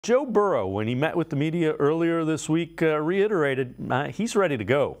Joe Burrow, when he met with the media earlier this week, reiterated he's ready to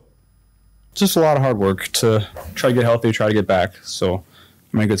go. Just a lot of hard work to try to get healthy, try to get back. So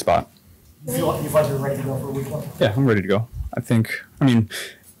I'm in a good spot. You feel like you guys are ready to go for week one? Yeah, I'm ready to go. I mean,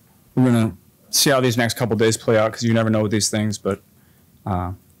 we're going to see how these next couple days play out because you never know with these things, but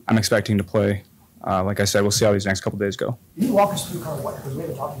I'm expecting to play. Like I said, we'll see how these next couple days go. Can you walk us through kind of what, because we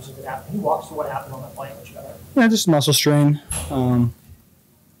haven't talked to you since it happened, can you walk us through what happened on that flight that you got out? Yeah, just muscle strain.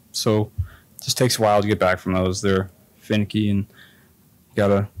 So it just takes a while to get back from those. They're finicky, and you got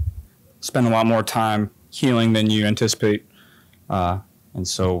to spend a lot more time healing than you anticipate. And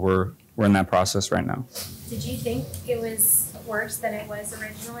so we're in that process right now. Did you think it was worse than it was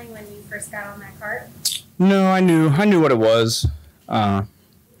originally when you first got on that cart? No, I knew what it was. I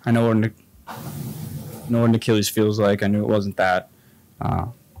know what an Achilles feels like. I knew it wasn't that.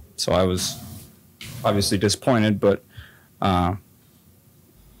 So I was obviously disappointed, but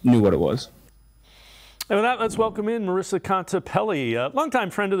knew what it was. And with that, let's welcome in Marisa Contipelli, a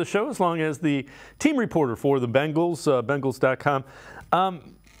longtime friend of the show, as long as the team reporter for the Bengals, Bengals.com.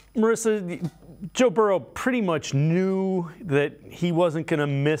 Marisa, Joe Burrow pretty much knew that he wasn't going to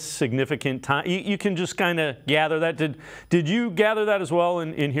miss significant time. You can just kind of gather that. Did you gather that as well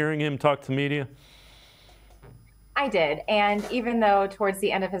in hearing him talk to media? I did. And even though towards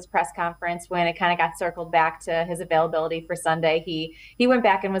the end of his press conference, when it kind of got circled back to his availability for Sunday, he went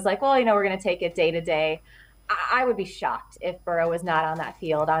back and was like, well, we're going to take it day to day. I would be shocked if Burrow was not on that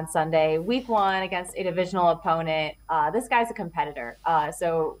field on Sunday. Week one against a divisional opponent. This guy's a competitor.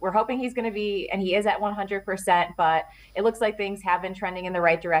 So we're hoping he's going to be, and he is at 100%, but it looks like things have been trending in the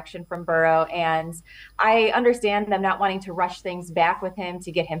right direction from Burrow. And I understand them not wanting to rush things back with him to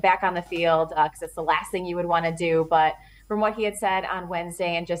get him back on the field because it's the last thing you would want to do. But from what he had said on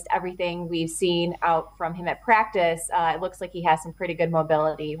Wednesday and just everything we've seen out from him at practice, it looks like he has some pretty good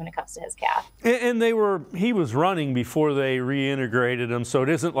mobility when it comes to his calf. And he was running before they reintegrated him, so it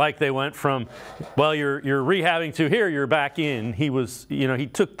isn't like they went from, well, you're rehabbing to here, you're back in. He was, he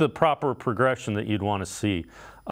took the proper progression that you'd want to see.